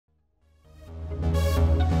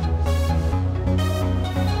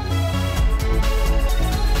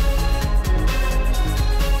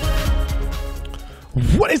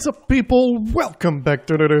What is up, people? Welcome back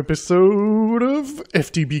to another episode of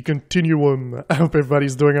FTB Continuum. I hope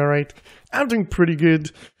everybody's doing alright. I'm doing pretty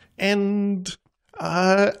good. And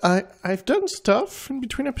I've done stuff in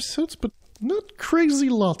between episodes, but not crazy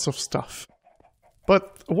lots of stuff.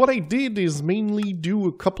 But what I did is mainly do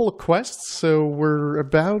a couple of quests, so we're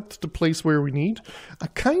about the place where we need. I'm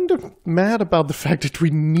kind of mad about the fact that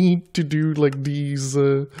we need to do like these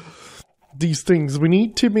things. We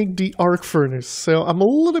need to make the arc furnace, so I'm a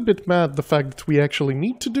little bit mad the fact that we actually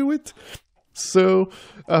need to do it. So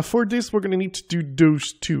for this we're gonna need to do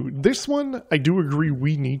those two. This one, I do agree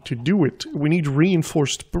we need to do it. We need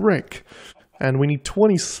reinforced brick, and we need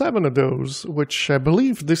 27 of those, which I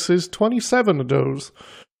believe this is 27 of those,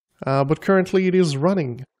 but currently it is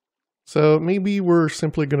running. So maybe we're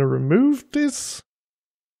simply gonna remove this,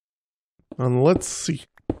 and let's see.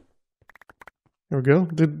 There we go.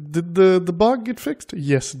 Did the bug get fixed?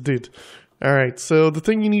 Yes, it did. Alright, so the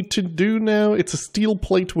thing you need to do now, it's a steel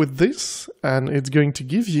plate with this, and it's going to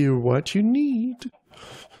give you what you need.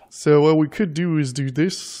 So what we could do is do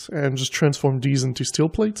this, and just transform these into steel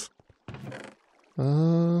plates.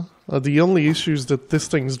 The only issue is that this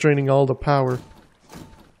thing's draining all the power.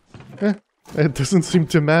 It doesn't seem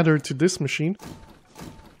to matter to this machine.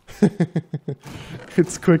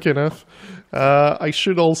 It's quick enough. I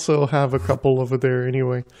should also have a couple over there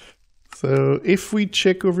anyway. So if we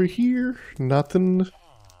check over here, nothing.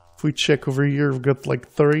 If we check over here, we've got like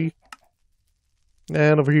 3.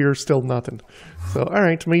 And over here, still nothing. So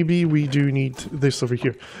alright, maybe we do need this over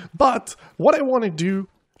here. But what I want to do,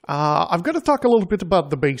 I've got to talk a little bit about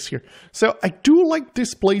the base here. So I do like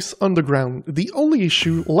this place underground. The only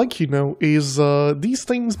issue, like you know, is these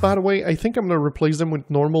things, by the way, I think I'm going to replace them with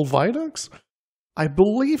normal viaducts. I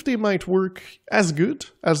believe they might work as good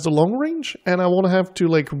as the long range, and I won't have to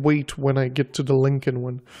like wait when I get to the Lincoln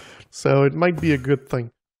one. So it might be a good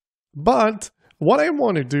thing. But what I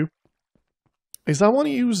want to do is I want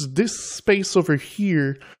to use this space over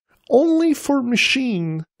here only for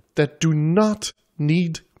machines that do not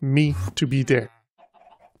need me to be there.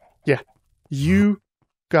 Yeah, you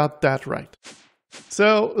got that right.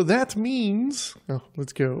 So that means,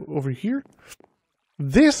 let's go over here.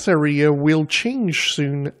 This area will change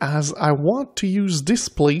soon, as I want to use this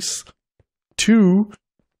place to...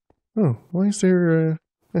 Oh, why is there...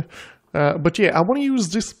 but yeah, I want to use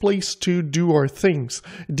this place to do our things.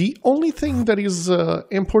 The only thing that is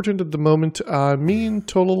important at the moment, me and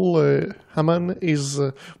Total Haman is...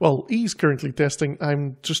 well, he's currently testing.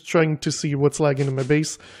 I'm just trying to see what's lagging in my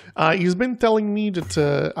base. He's been telling me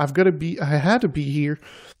that I had to be here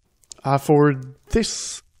for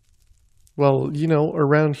this... well, you know,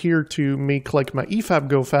 around here to make like my EFAB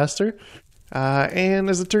go faster. And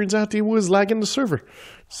as it turns out, it was lagging the server.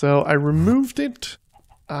 So I removed it,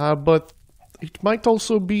 but it might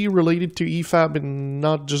also be related to EFAB and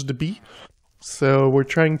not just the B. So we're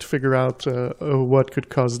trying to figure out what could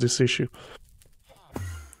cause this issue.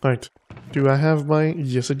 Alright, do I have my...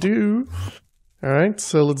 Yes, I do. Alright,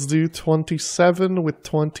 so let's do 27 with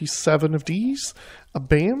 27 of these.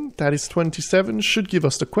 Bam, that is 27, should give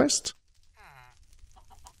us the quest.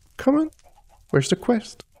 Come on, where's the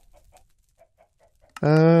quest?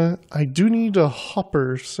 I do need a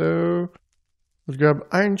hopper, so let's grab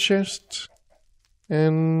iron chest,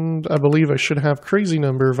 and I believe I should have crazy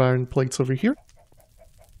number of iron plates over here.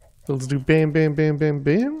 So let's do bam, bam, bam, bam,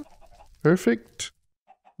 bam. Perfect.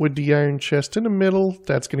 With the iron chest in the middle,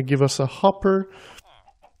 that's going to give us a hopper.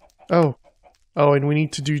 Oh, and we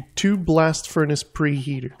need to do 2 blast furnace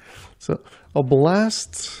preheater. So a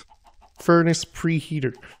blast furnace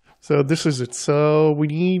preheater. So this is it. So we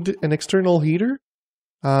need an external heater.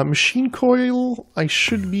 Machine coil, it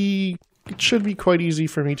should be quite easy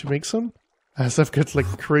for me to make some, as I've got like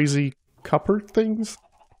crazy copper things.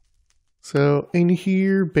 So in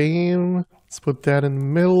here, bam, let's put that in the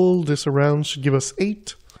middle. This around should give us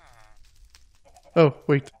 8. Oh,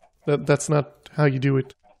 wait, that's not how you do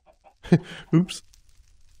it. Oops.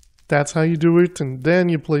 That's how you do it, and then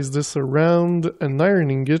you place this around an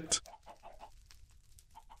iron ingot.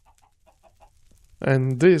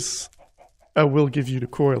 And this will give you the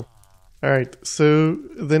coil. Alright, so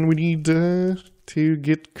then we need to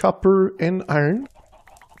get copper and iron.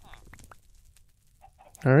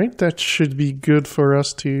 Alright, that should be good for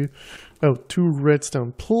us to... Oh, 2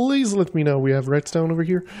 redstone. Please let me know we have redstone over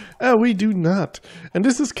here. Oh, we do not. And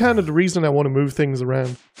this is kind of the reason I want to move things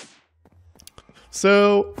around.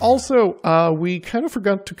 So, also, we kind of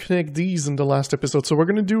forgot to connect these in the last episode, so we're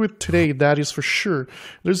going to do it today, that is for sure.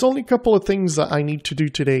 There's only a couple of things that I need to do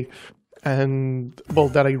today, and, well,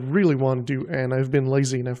 that I really want to do, and I've been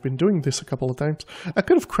lazy, and I've been doing this a couple of times. I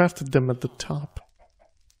could have crafted them at the top.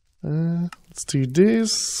 Let's do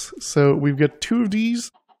this. So we've got 2 of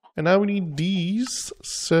these, and now we need these.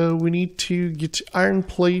 So we need to get iron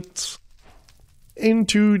plates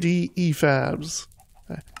into the EFABs.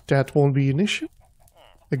 That won't be an issue.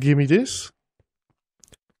 Give me this.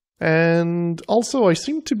 And also, I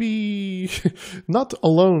seem to be not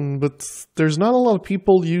alone, but there's not a lot of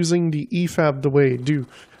people using the EFAB the way I do,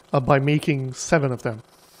 by making 7 of them.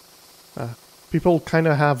 People kind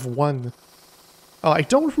of have 1. I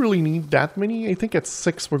don't really need that many. I think at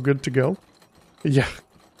 6 we're good to go. Yeah,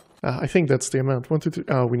 I think that's the amount. 1, 2, 3.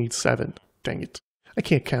 Oh, we need 7. Dang it. I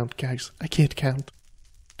can't count, guys. I can't count.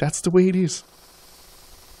 That's the way it is.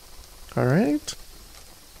 Alright.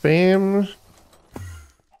 Bam.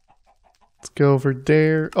 Let's go over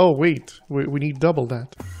there. Oh, wait. We need double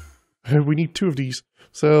that. We need 2 of these.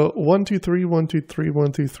 So, 1, 2, 3, 1, 2, 3,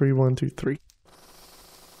 1, 2, 3, 1, 2, 3.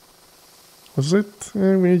 Was it?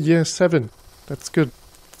 Yeah, 7. That's good.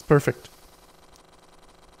 It's perfect.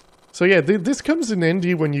 So yeah, this comes in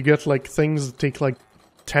handy when you get like things that take like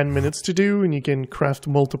 10 minutes to do and you can craft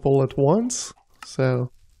multiple at once.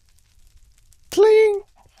 So... Cling!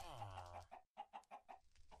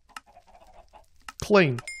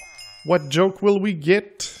 Cling. What joke will we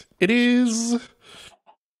get? It is...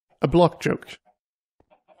 a block joke.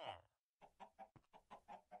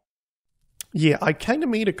 Yeah, I kind of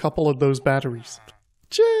made a couple of those batteries.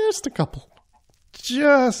 Just a couple.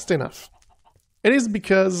 Just enough. It is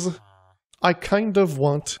because I kind of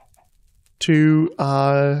want to,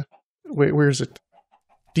 wait, where is it?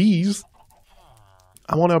 These.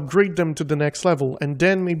 I want to upgrade them to the next level, and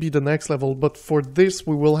then maybe the next level, but for this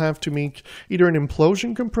we will have to make either an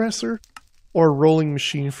implosion compressor or a rolling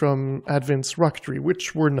machine from Advanced Rocketry,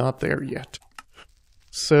 which we're not there yet.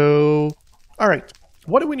 So, alright,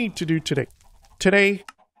 what do we need to do today? Today,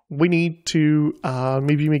 we need to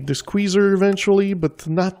maybe make the squeezer eventually, but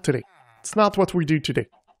not today. It's not what we do today.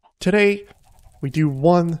 Today, we do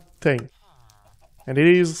one thing, and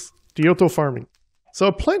it is the auto farming. So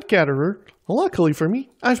a plant gatherer, luckily for me,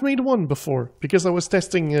 I've made one before, because I was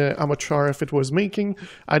testing how much RF it was making.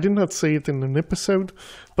 I did not say it in an episode,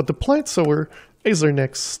 but the plant sower is our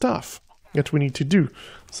next stuff that we need to do.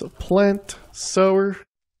 So plant sower,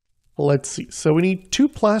 let's see. So we need 2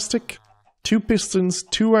 plastic, 2 pistons,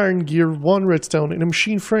 2 iron gear, 1 redstone, and a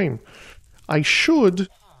machine frame. I should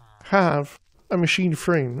have a machine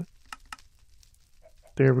frame.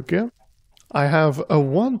 There we go. I have a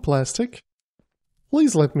 1 plastic.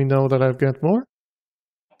 Please let me know that I've got more.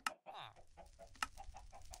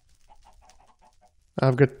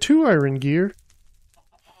 I've got 2 iron gear.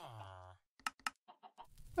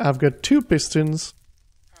 I've got 2 pistons.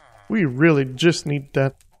 We really just need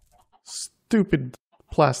that stupid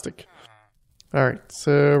plastic. Alright,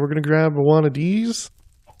 so we're gonna grab 1 of these.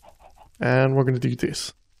 And we're gonna do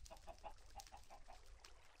this.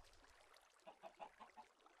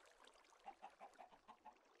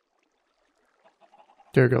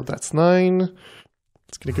 There we go, that's 9.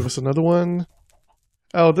 It's gonna give us another one.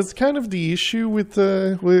 Oh, that's kind of the issue with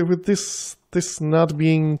this not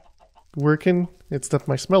being working. It's that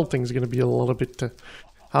my smelting is gonna be a little bit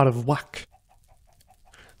out of whack.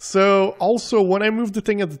 So, also, when I move the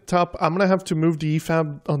thing at the top, I'm gonna have to move the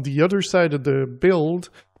EFAB on the other side of the build,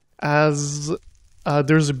 as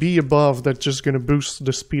there's a bee above that's just gonna boost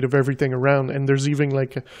the speed of everything around, and there's even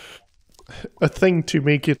like a thing to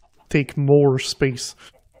make it take more space.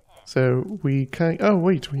 So we oh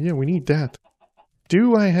wait, yeah, we need that.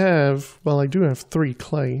 Do I have, well, I do have 3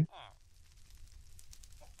 clay.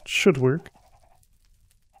 Should work.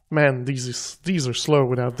 Man, these are slow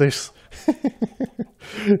without this.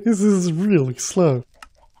 This is really slow.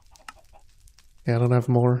 Yeah, I don't have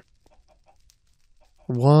more.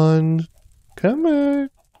 1. Come on.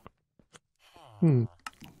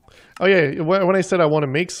 Oh yeah, when I said I want to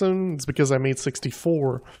make some, it's because I made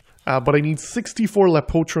 64. But I need 64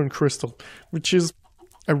 Lapotron crystal, which is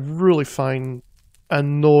I really find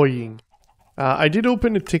annoying. I did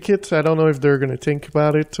open a ticket. I don't know if they're going to think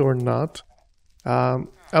about it or not.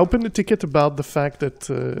 I opened a ticket about the fact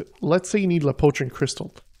that, let's say you need Lapotron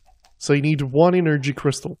crystal. So you need 1 energy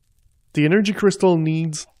crystal. The energy crystal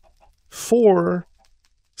needs 4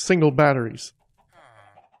 single batteries.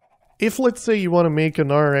 If, let's say, you want to make an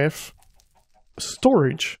RF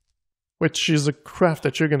storage, which is a craft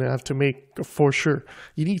that you're going to have to make for sure,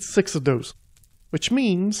 you need 6 of those. Which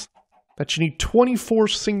means that you need 24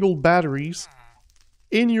 single batteries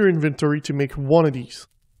in your inventory to make 1 of these.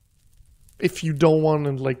 If you don't want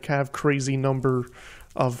to like have crazy number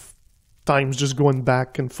of times just going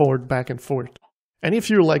back and forth, back and forth. And if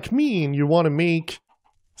you're like me and you want to make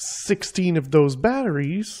 16 of those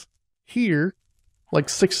batteries here, like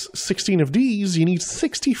 16 of these, you need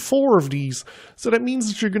 64 of these. So that means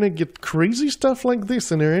that you're going to get crazy stuff like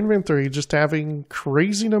this in your inventory, just having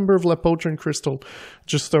crazy number of Lepotron crystal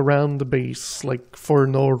just around the base, like for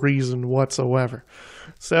no reason whatsoever.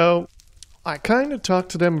 So I kind of talked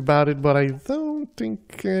to them about it, but I don't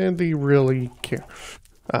think they really care.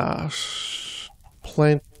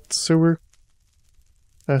 Plant sewer.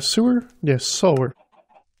 Sewer? Yes, sower.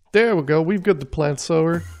 There we go, we've got the plant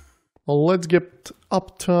sower. Well, let's get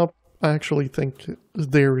up top. I actually think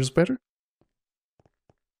there is better.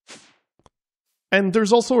 And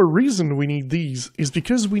there's also a reason we need these, is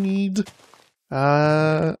because we need...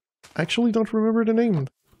 I actually don't remember the name.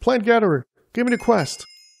 Plant gatherer, give me the quest.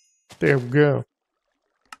 There we go.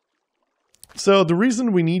 So the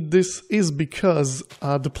reason we need this is because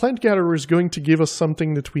the plant gatherer is going to give us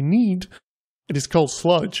something that we need. It is called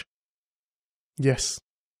sludge. Yes.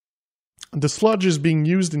 The sludge is being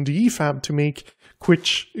used in the EFAB to make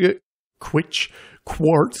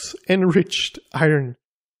quartz enriched iron.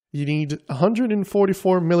 You need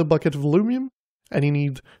 144 millibucket of aluminum, and you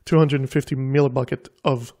need 250 millibucket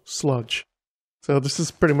of sludge. So this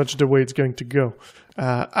is pretty much the way it's going to go.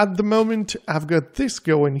 At the moment, I've got this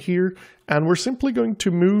going here, and we're simply going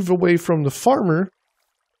to move away from the farmer.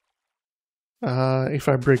 If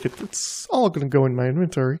I break it, it's all going to go in my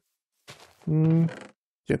inventory.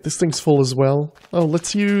 Yeah, this thing's full as well. Oh,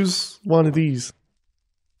 let's use one of these.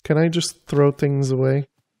 Can I just throw things away?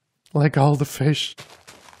 Like all the fish.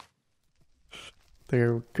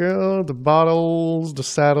 There we go. The bottles, the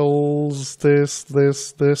saddles, this.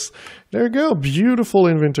 There we go. Beautiful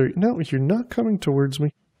inventory. No, you're not coming towards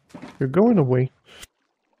me. You're going away.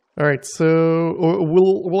 Alright, so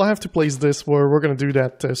we'll have to place this where we're going to do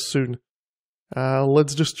that soon.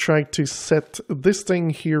 Let's just try to set this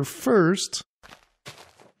thing here first.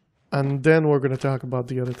 And then we're going to talk about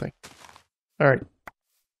the other thing. Alright.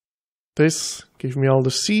 This gave me all the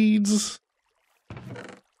seeds.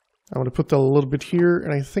 I'm going to put that a little bit here,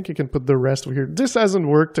 and I think I can put the rest over here. This hasn't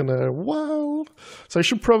worked in a while, so I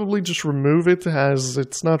should probably just remove it, as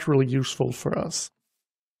it's not really useful for us.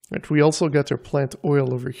 Right, we also got our plant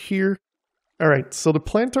oil over here. Alright, so the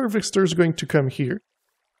plant harvester is going to come here.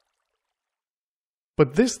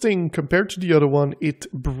 But this thing, compared to the other one, it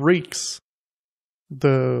breaks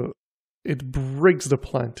the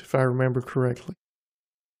plant, if I remember correctly.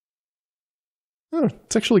 Oh,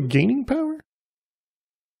 it's actually gaining power?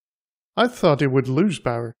 I thought it would lose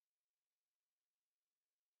power.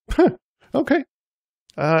 Huh, okay.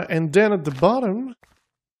 And then at the bottom...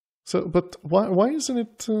 So, but why isn't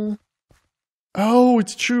it... Oh,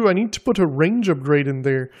 it's true, I need to put a range upgrade in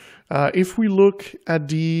there. If we look at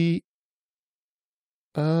the...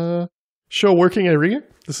 show working area,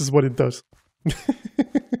 this is what it does.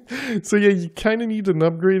 So yeah, you kind of need an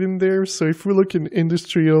upgrade in there. So if we look in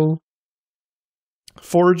industrial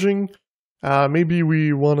foraging... maybe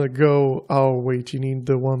we want to go... Oh, wait, you need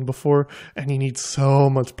the one before, and you need so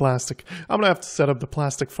much plastic. I'm going to have to set up the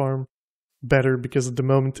plastic farm better, because at the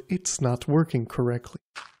moment, it's not working correctly.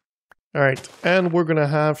 Alright, and we're going to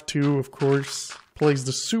have to, of course, place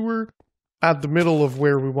the sewer at the middle of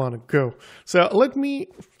where we want to go. So let me...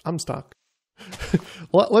 I'm stuck.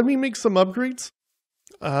 Let me make some upgrades.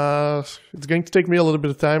 It's going to take me a little bit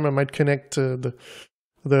of time. I might connect the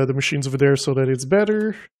machines over there so that it's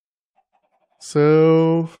better.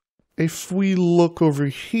 So, if we look over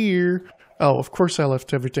here... Oh, of course I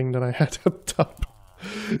left everything that I had up top.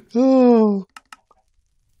 Oh.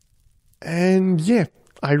 And yeah,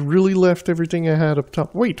 I really left everything I had up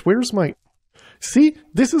top. Wait, where's my... See?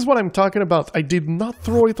 This is what I'm talking about. I did not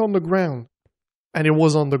throw it on the ground. And it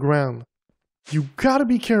was on the ground. You gotta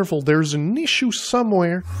be careful. There's an issue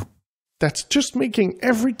somewhere that's just making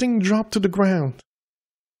everything drop to the ground.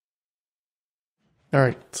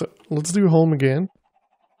 Alright, so let's do home again.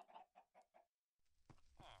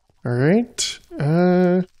 Alright,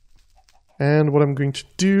 and what I'm going to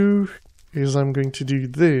do is I'm going to do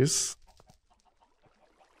this.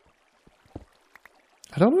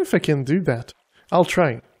 I don't know if I can do that. I'll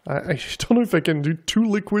try. I don't know if I can do two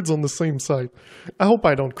liquids on the same side. I hope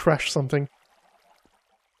I don't crash something.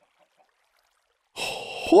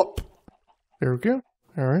 Hop! There we go.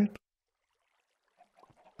 Alright.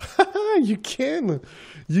 You can!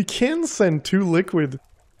 You can send two liquid.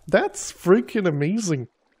 That's freaking amazing.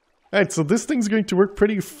 Alright, so this thing's going to work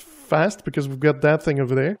pretty fast because we've got that thing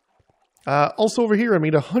over there. Also over here, I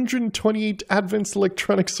made 128 advanced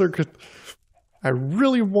electronic circuit. I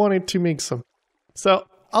really wanted to make some. So,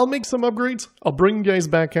 I'll make some upgrades. I'll bring you guys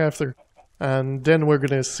back after. And then we're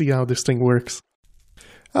gonna see how this thing works.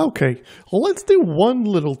 Okay, well, let's do one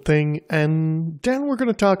little thing, and then we're going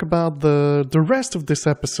to talk about the rest of this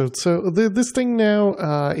episode. So this thing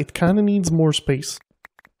now, it kind of needs more space.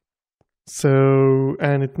 So,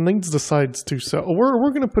 and it needs the sides too. So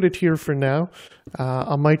we're going to put it here for now.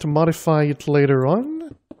 I might modify it later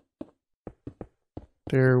on.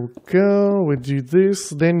 There we go. We do this.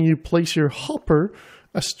 Then you place your hopper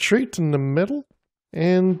straight in the middle,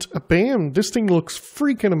 and bam! This thing looks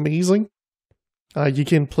freaking amazing. You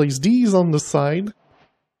can place these on the side,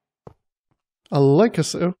 like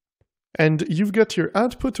so, and you've got your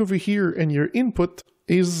output over here, and your input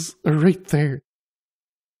is right there.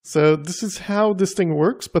 So this is how this thing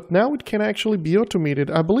works, but now it can actually be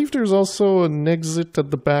automated. I believe there's also an exit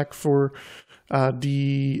at the back for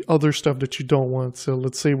the other stuff that you don't want. So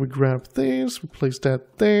let's say we grab this, we place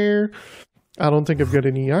that there. I don't think I've got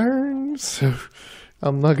any iron, so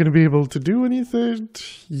I'm not going to be able to do anything.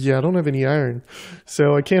 Yeah, I don't have any iron,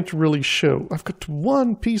 so I can't really show. I've got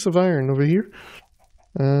one piece of iron over here.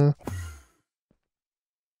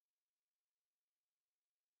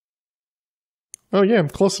 Oh yeah, I'm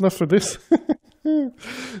close enough for this.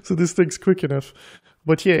 So this thing's quick enough.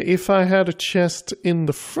 But yeah, if I had a chest in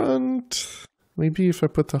the front, maybe if I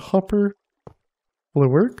put the hopper, will it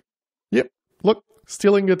work? Yep, look,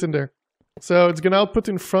 stealing it in there. So it's gonna output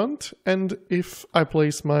in front, and if I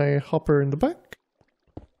place my hopper in the back,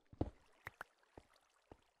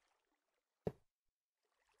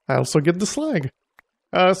 I also get the slag.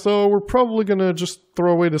 So we're probably gonna just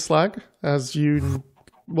throw away the slag, as you...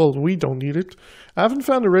 Well, we don't need it. I haven't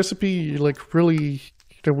found a recipe, like, really,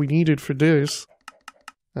 that we needed for this.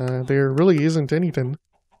 There really isn't anything.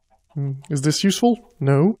 Is this useful?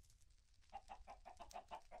 No.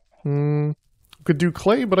 Could do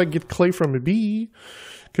clay, but I get clay from a bee.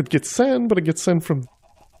 Could get sand, but I get sand from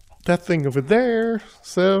that thing over there.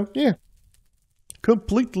 So, yeah.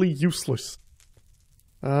 Completely useless.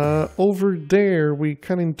 Over there, we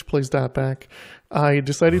kind of need to place that back. I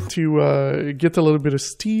decided to get a little bit of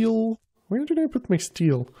steel. Where did I put my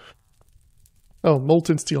steel? Oh,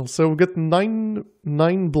 molten steel. So we'll get nine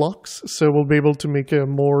blocks, so we'll be able to make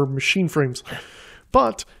more machine frames.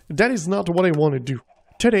 But that is not what I want to do.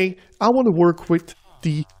 Today, I want to work with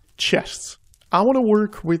the chests. I want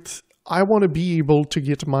to be able to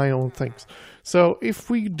get my own things. So if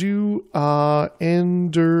we do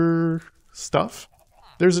ender stuff,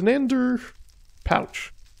 there's an ender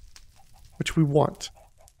pouch, which we want.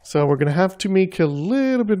 So we're going to have to make a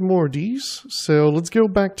little bit more of these. So let's go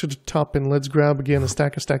back to the top and let's grab again a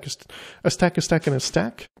stack, and a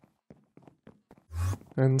stack.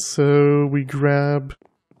 And so we grab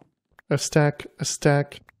a stack,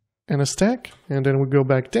 and a stack. And then we go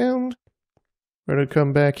back down. We're going to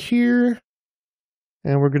come back here.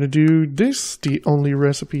 And we're going to do this, the only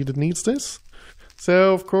recipe that needs this.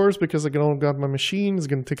 So, of course, because I only got my machine, it's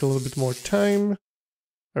going to take a little bit more time.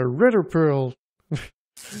 A redder pearl.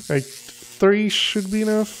 Right, 3 should be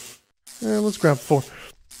enough. Let's grab 4.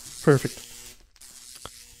 Perfect.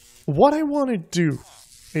 What I want to do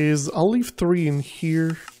is I'll leave 3 in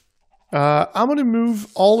here. I'm going to move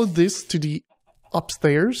all of this to the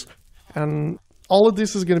upstairs. And all of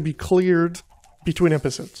this is going to be cleared between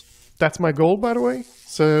episodes. That's my goal, by the way.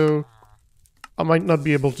 So I might not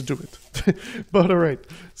be able to do it. But alright.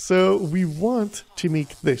 So we want to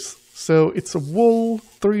make this. So it's a wool,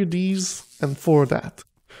 3 of these, and 4 of that.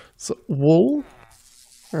 So wool.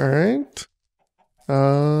 Alright.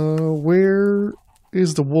 Where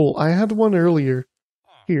is the wool? I had one earlier.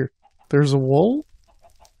 Here. There's a wool.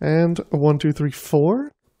 And a 1, 2, 3,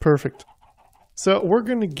 4. Perfect. So we're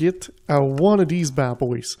going to get one of these bad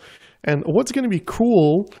boys. And what's going to be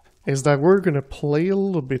cool is that we're going to play a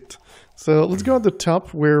little bit. So let's go at the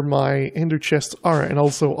top where my ender chests are and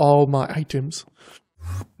also all my items.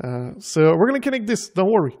 So we're going to connect this.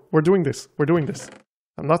 Don't worry. We're doing this.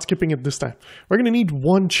 I'm not skipping it this time. We're going to need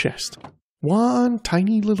one chest. One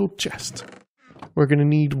tiny little chest. We're going to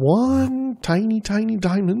need one tiny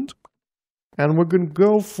diamond. And we're going to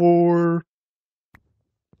go for...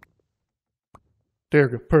 There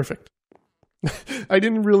we go. Perfect. I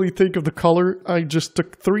didn't really think of the color. I just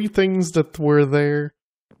took 3 things that were there.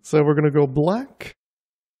 So we're going to go black.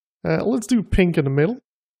 Let's do pink in the middle.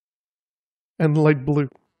 And light blue.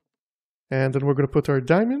 And then we're going to put our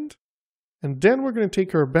diamond. And then we're going to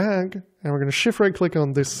take our bag. And we're going to shift right click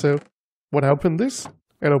on this. So when I open this,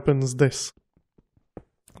 it opens this.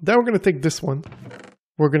 Then we're going to take this one.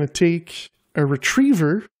 We're going to take a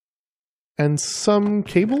retriever. And some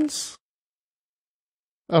cables.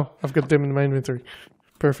 Oh, I've got them in my inventory.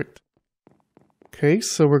 Perfect. Okay,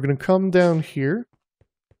 so we're going to come down here.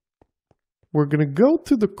 We're going to go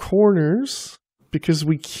to the corners because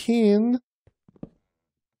we can...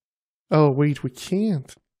 Oh, wait, we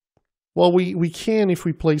can't. Well, we can if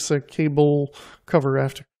we place a cable cover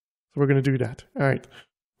after. So we're going to do that. Alright.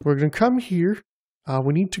 We're going to come here.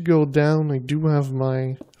 We need to go down. I do have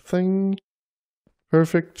my thing.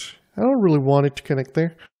 Perfect. I don't really want it to connect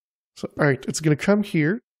there. So, alright, it's going to come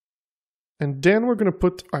here. And then we're going to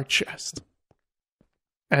put our chest.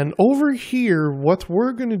 And over here, what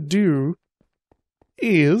we're going to do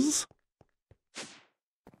is...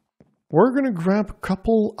 we're going to grab a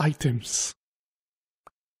couple items.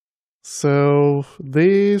 So,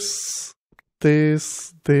 this...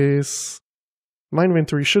 My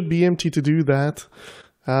inventory should be empty to do that.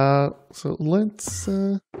 So let's...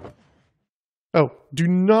 Oh, do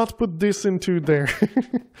not put this into there.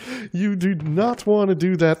 You do not want to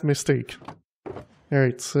do that mistake.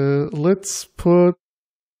 Alright, so let's put...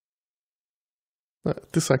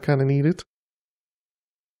 this I kind of need it.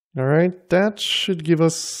 Alright, that should give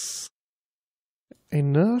us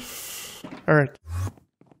enough. Alright.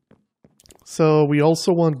 So we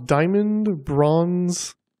also want diamond,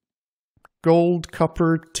 bronze, gold,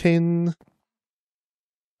 copper, tin.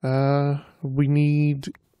 We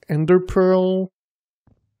need ender pearl.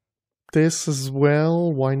 This as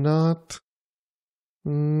well, why not?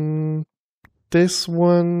 This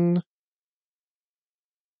one.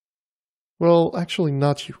 Well, actually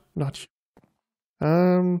not you, not you.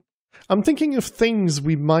 I'm thinking of things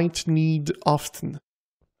we might need often.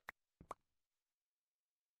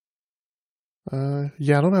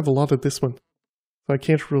 Yeah, I don't have a lot of this one. So I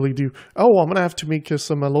can't really do... Oh, I'm gonna have to make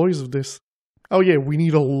some alloys of this. Oh yeah, we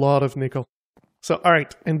need a lot of nickel. So,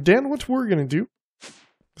 alright, and then what we're gonna do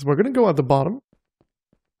is we're gonna go at the bottom.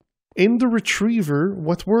 In the retriever,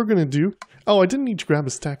 what we're gonna do... Oh, I didn't need to grab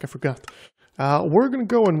a stack, I forgot. We're gonna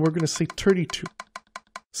go and we're gonna say 32.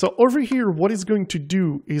 So over here, what it's going to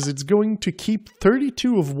do is it's going to keep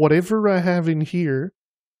 32 of whatever I have in here.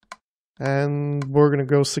 And we're gonna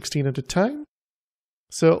go 16 at a time.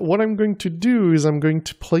 So what I'm going to do is I'm going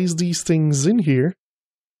to place these things in here.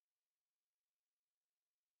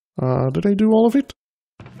 Did I do all of it?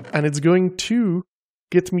 And it's going to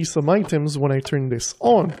get me some items when I turn this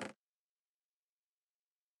on.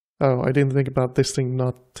 Oh, I didn't think about this thing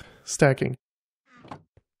not stacking.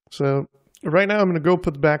 So right now I'm going to go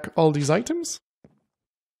put back all these items.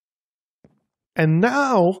 And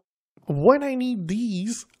now, when I need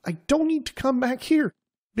these, I don't need to come back here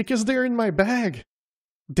because they're in my bag.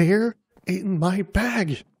 They're in my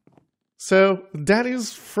bag. So that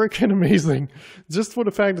is freaking amazing. Just for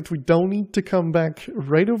the fact that we don't need to come back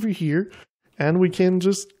right over here and we can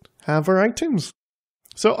just have our items.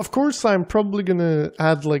 So of course I'm probably gonna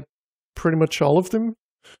add like pretty much all of them.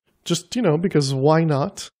 Just, you know, because why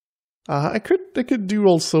not? I could do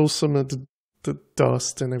also some of the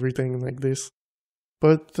dust and everything like this.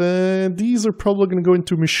 But these are probably gonna go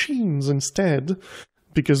into machines instead.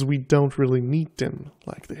 Because we don't really need them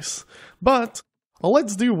like this. But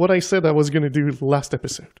let's do what I said I was going to do last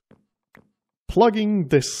episode. Plugging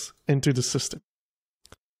this into the system.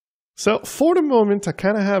 So for the moment, I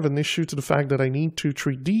kind of have an issue to the fact that I need to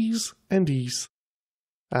treat these and these.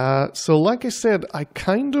 So like I said, I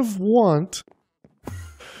kind of want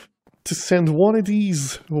to send one of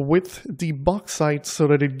these with the bauxite so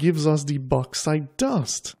that it gives us the bauxite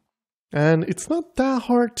dust. And it's not that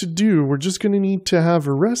hard to do. We're just going to need to have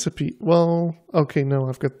a recipe. Well, okay, no,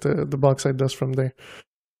 I've got the bauxite dust from there.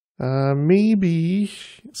 Maybe.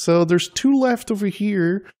 So there's 2 left over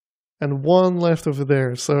here and 1 left over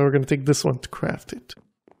there. So we're going to take this one to craft it.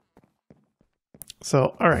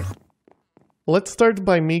 So, alright. Let's start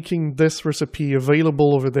by making this recipe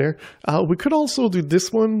available over there. We could also do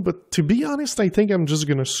this one, but to be honest, I think I'm just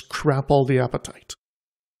going to scrap all the apatite.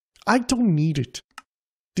 I don't need it.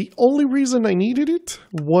 The only reason I needed it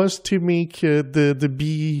was to make the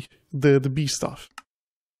bee stuff.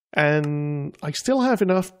 And I still have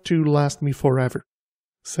enough to last me forever.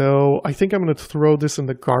 So I think I'm going to throw this in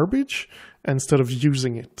the garbage instead of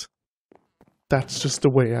using it. That's just the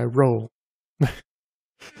way I roll.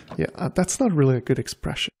 Yeah, that's not really a good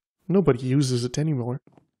expression. Nobody uses it anymore.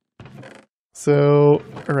 So,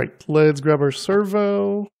 alright, let's grab our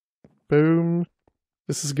servo. Boom.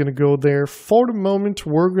 This is going to go there. For the moment,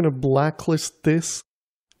 we're going to blacklist this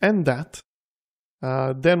and that.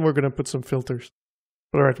 Then we're going to put some filters.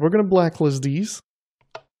 Alright, we're going to blacklist these.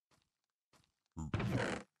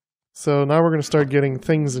 So now we're going to start getting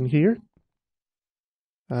things in here.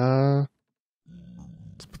 Let's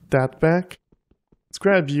put that back. Let's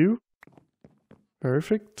grab you.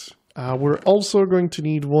 Perfect. We're also going to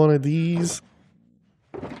need one of these.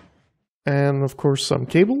 And of course some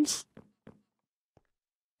cables.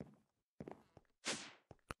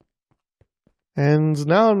 And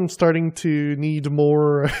now I'm starting to need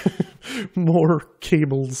more, more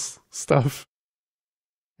cables stuff.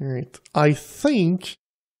 Alright, I think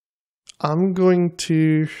I'm going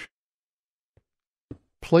to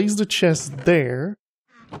place the chest there.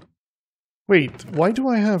 Wait, why do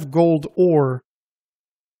I have gold ore?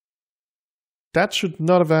 That should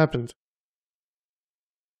not have happened.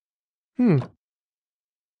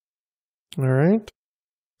 Alright.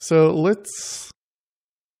 So let's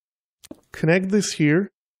connect this here.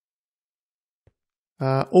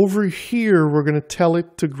 Over here, we're going to tell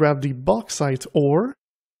it to grab the bauxite ore.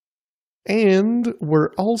 And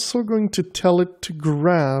we're also going to tell it to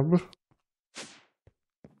grab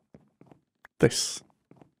this.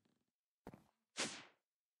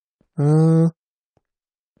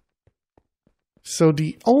 So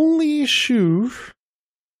the only issue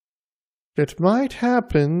that might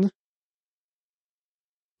happen...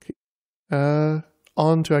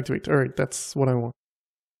 on to activate. Alright, that's what I want.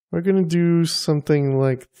 We're gonna do something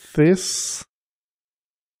like this.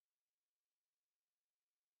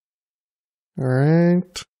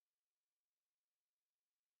 Alright.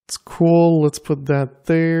 It's cool. Let's put that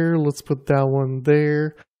there. Let's put that one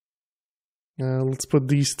there. Let's put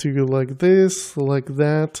these two like this, like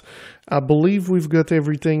that. I believe we've got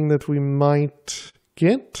everything that we might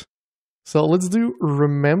get. So let's do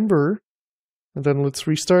remember. And then let's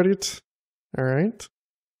restart it. Alright.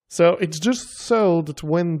 So it's just so that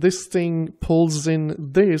when this thing pulls in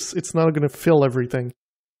this, it's not going to fill everything.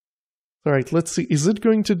 Alright, let's see. Is it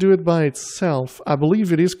going to do it by itself? I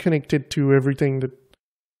believe it is connected to everything that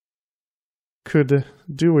could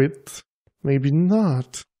do it. Maybe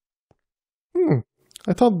not.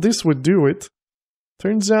 I thought this would do it.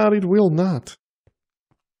 Turns out it will not.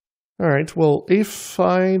 Alright, well, if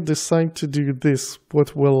I decide to do this,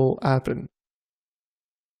 what will happen?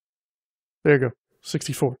 There you go.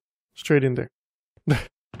 64. Straight in there.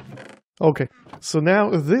 Okay, so now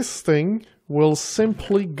this thing will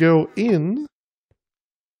simply go in,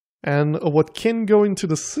 and what can go into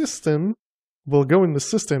the system will go in the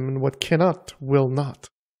system, and what cannot will not.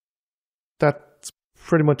 That's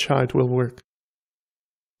pretty much how it will work.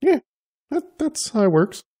 Yeah, that's how it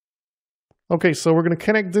works. Okay, so we're going to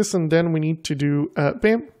connect this, and then we need to do...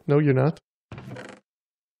 bam! No, you're not.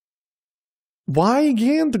 Why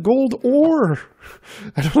again the gold ore?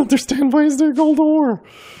 I don't understand. Why is there gold ore?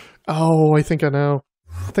 Oh, I think I know.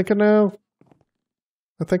 I think I know.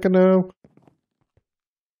 I think I know.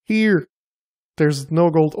 Here. There's no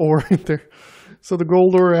gold ore in there. So the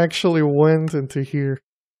gold ore actually went into here.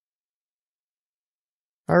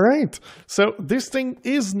 Alright. So this thing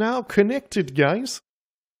is now connected, guys.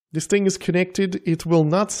 This thing is connected. It will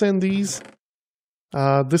not send these.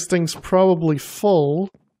 This thing's probably full.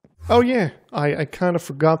 Oh yeah, I kind of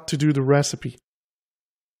forgot to do the recipe.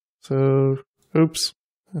 So, oops,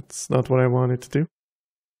 that's not what I wanted to do.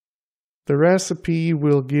 The recipe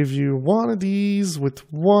will give you one of these with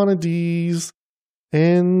one of these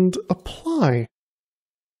and apply.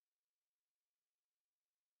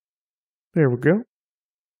 There we go.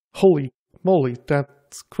 Holy moly,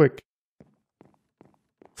 that's quick.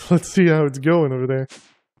 Let's see how it's going over there.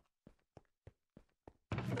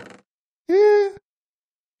 Yeah.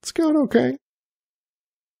 It's going okay.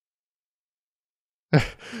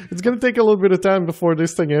 It's gonna take a little bit of time before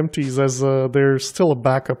this thing empties, as there's still a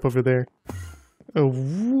backup over there. A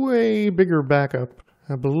way bigger backup,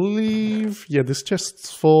 I believe. Yeah, this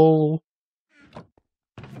chest's full.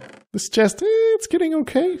 This chest, it's getting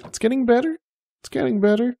okay. It's getting better. It's getting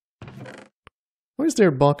better. Why is there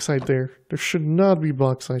bauxite there? There should not be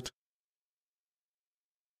bauxite.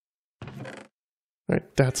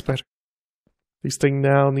 Alright, that's better. This thing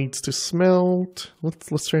now needs to smelt.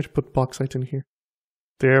 Let's try to put bauxite in here.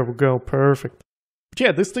 There we go, perfect. But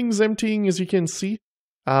yeah, this thing's emptying, as you can see.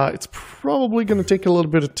 It's probably going to take a little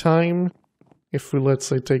bit of time. If we, let's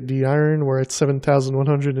say, take the iron, we're at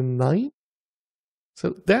 7,109.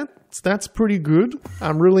 So that's pretty good.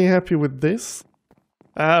 I'm really happy with this.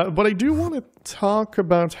 But I do want to talk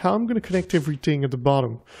about how I'm going to connect everything at the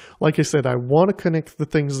bottom. Like I said, I want to connect the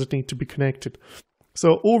things that need to be connected.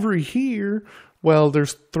 So over here, well,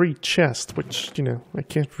 there's 3 chests, which, you know, I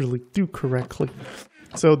can't really do correctly.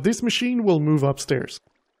 So this machine will move upstairs.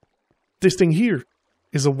 This thing here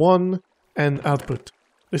is a 1 and output.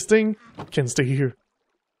 This thing can stay here.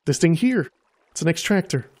 This thing here, it's an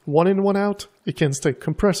extractor. 1 in, 1 out, it can stay.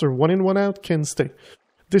 Compressor, 1 in, 1 out, can stay.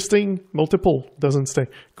 This thing, multiple, doesn't stay.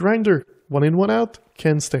 Grinder, 1 in, 1 out,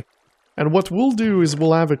 can stay. And what we'll do is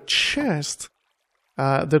we'll have a chest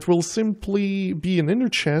that will simply be an inner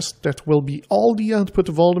chest that will be all the output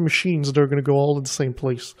of all the machines that are going to go all in the same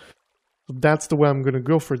place. So that's the way I'm going to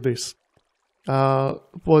go for this.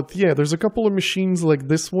 But yeah, there's a couple of machines like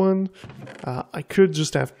this one. I could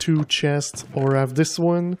just have 2 chests or have this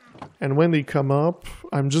one. And when they come up,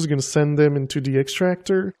 I'm just going to send them into the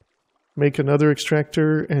extractor, make another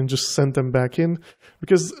extractor, and just send them back in.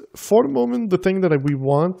 Because for the moment, the thing that we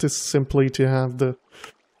want is simply to have the,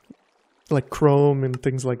 like, chrome and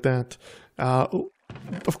things like that.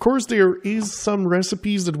 Of course, there is some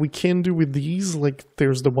recipes that we can do with these, like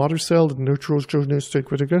there's the water cell, the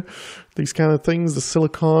nitrogenistic, these kind of things. The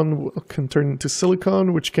silicon can turn into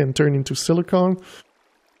silicon, which can turn into silicon.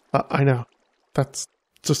 I know, that's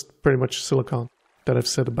just pretty much silicon that I've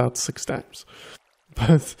said about 6 times.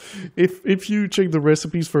 But if you check the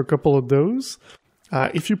recipes for a couple of those,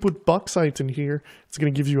 if you put bauxite in here, it's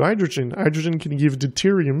going to give you hydrogen. Hydrogen can give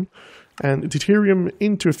deuterium, and deuterium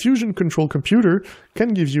into a fusion control computer can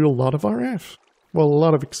give you a lot of RF. Well, a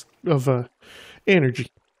lot of energy,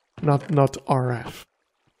 not RF.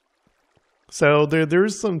 So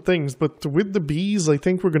there's some things, but with the bees, I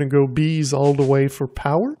think we're going to go bees all the way for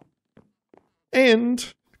power.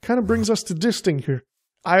 And kind of brings us to this thing here.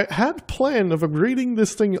 I had planned of upgrading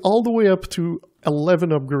this thing all the way up to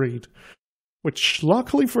 11 upgrade. Which,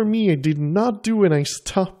 luckily for me, I did not do, and I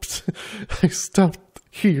stopped. I stopped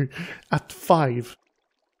here at 5.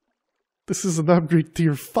 This is an upgrade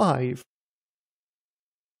tier 5.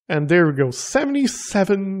 And there we go,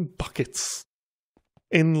 77 buckets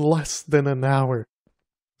in less than an hour.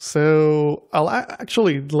 So, I'll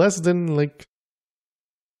actually, less than like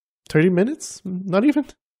 30 minutes? Not even.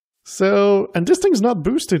 So, and this thing's not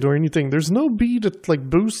boosted or anything. There's no bee that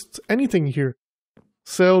like boosts anything here.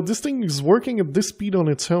 So this thing is working at this speed on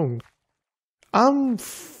its own. I'm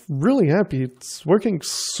really happy. It's working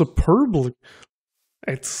superbly.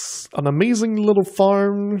 It's an amazing little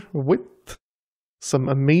farm with some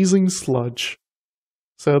amazing sludge.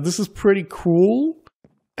 So this is pretty cool.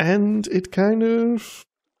 And it kind of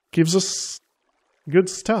gives us good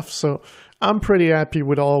stuff. So I'm pretty happy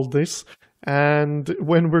with all this. And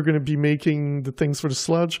when we're going to be making the things for the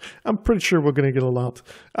sludge, I'm pretty sure we're going to get a lot.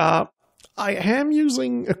 I am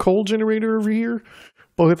using a coal generator over here,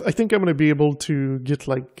 but I think I'm going to be able to get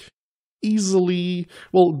like easily,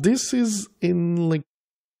 well, this is in like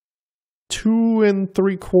 2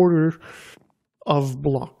 3/4 of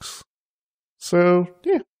blocks. So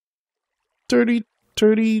yeah, 30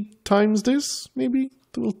 times this, maybe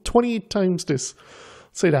 28 times this.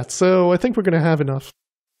 Say that. So I think we're going to have enough.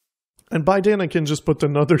 And by then I can just put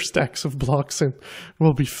another stacks of blocks in.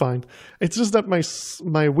 We'll be fine. It's just that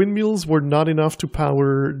my windmills were not enough to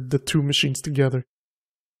power the 2 machines together.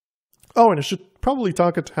 Oh, and I should probably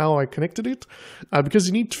talk about how I connected it. Because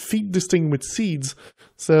you need to feed this thing with seeds.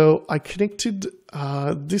 So I connected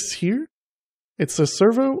this here. It's a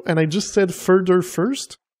servo, and I just said further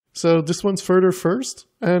first. So this one's further first,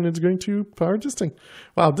 and it's going to power this thing.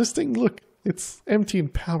 Wow, this thing, look, it's empty in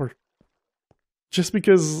power. Just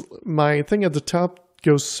because my thing at the top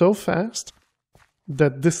goes so fast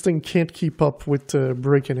that this thing can't keep up with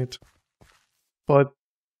breaking it. But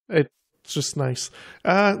it's just nice.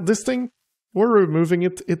 This thing, we're removing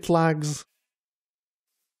it. It lags.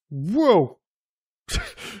 Whoa!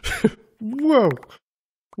 Whoa!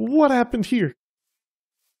 What happened here?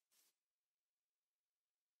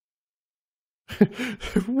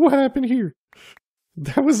 What happened here?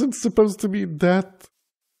 That wasn't supposed to be that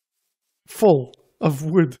full of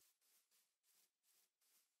wood.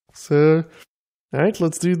 So, alright,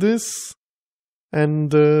 let's do this.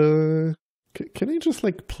 And, can I just,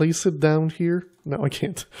 like, place it down here? No, I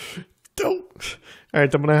can't. Don't!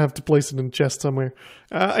 Alright, I'm gonna have to place it in a chest somewhere.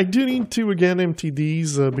 I do need to, again, empty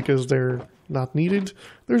these, because they're not needed.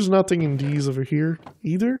 There's nothing in these over here,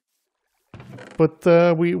 either. But,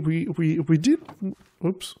 we did...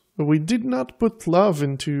 Oops. We did not put love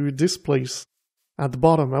into this place. At the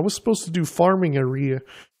bottom, I was supposed to do farming area.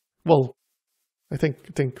 Well, I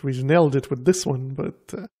think we nailed it with this one,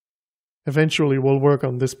 but eventually we'll work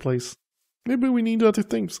on this place. Maybe we need other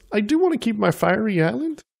things. I do want to keep my fiery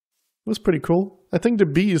island. It was pretty cool. I think the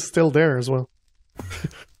bee is still there as well.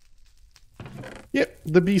 Yep,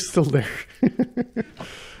 the bee's still there.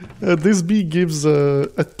 This bee gives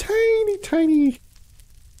a tiny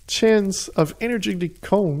chance of energetic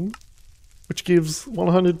cone, which gives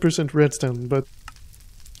 100% redstone, but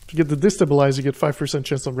if you get the destabilize, you get 5%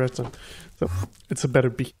 chance of redstone. So it's a better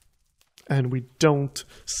bee. And we don't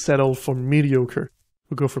settle for mediocre.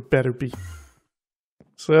 We go for better bee.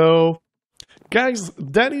 So, guys,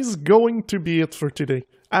 that is going to be it for today.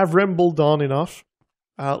 I've rambled on enough.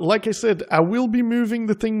 Like I said, I will be moving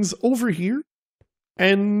the things over here.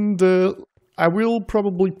 And I will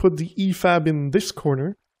probably put the EFAB in this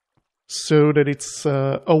corner. so that it's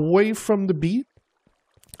away from the bee,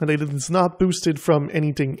 and that it's not boosted from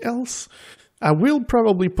anything else. I will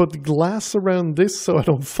probably put glass around this so I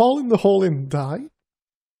don't fall in the hole and die.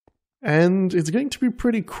 And it's going to be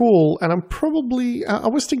pretty cool, and I'm probably... I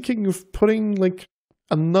was thinking of putting, like,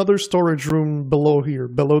 another storage room below here,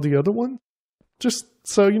 below the other one. Just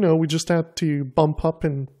so, you know, we just had to bump up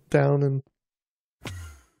and down and...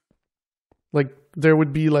 Like, there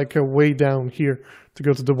would be, like, a way down here to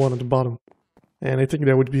go to the one at the bottom. And I think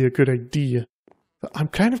that would be a good idea. I'm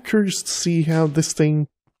kind of curious to see how this thing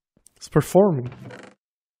is performing.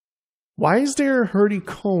 Why is there a hardy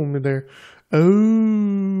comb in there?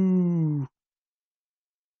 Oh.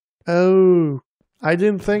 Oh. I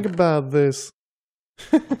didn't think about this.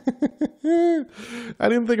 I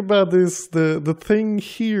didn't think about this. The thing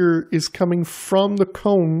here is coming from the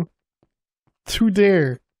comb to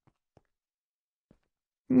there.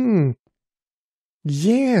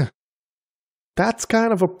 Yeah. That's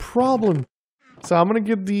kind of a problem. So I'm gonna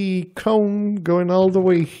get the comb going all the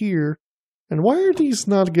way here. And why are these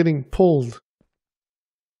not getting pulled?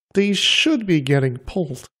 They should be getting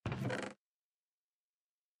pulled.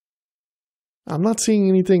 I'm not seeing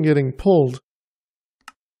anything getting pulled.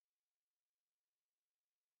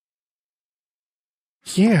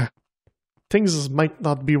 Yeah. Things might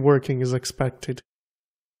not be working as expected.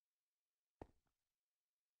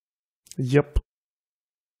 Yep.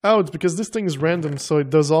 Oh, it's because this thing is random, so it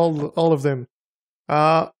does all of them.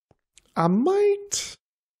 I might...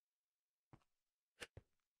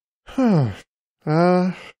 I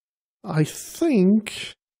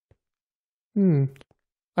think...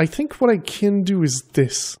 I think what I can do is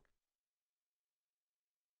this.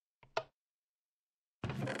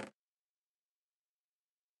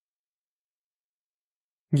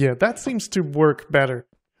 Yeah, that seems to work better.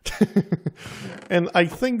 And I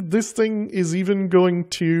think this thing is even going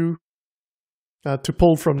to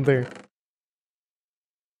pull from there.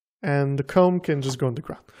 And the comb can just go on the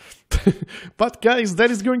ground. But guys,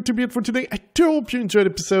 that is going to be it for today. I do hope you enjoyed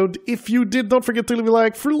the episode. If you did, don't forget to leave a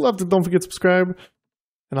like. For love, don't forget to subscribe.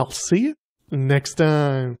 And I'll see you next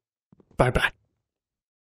time. Bye-bye.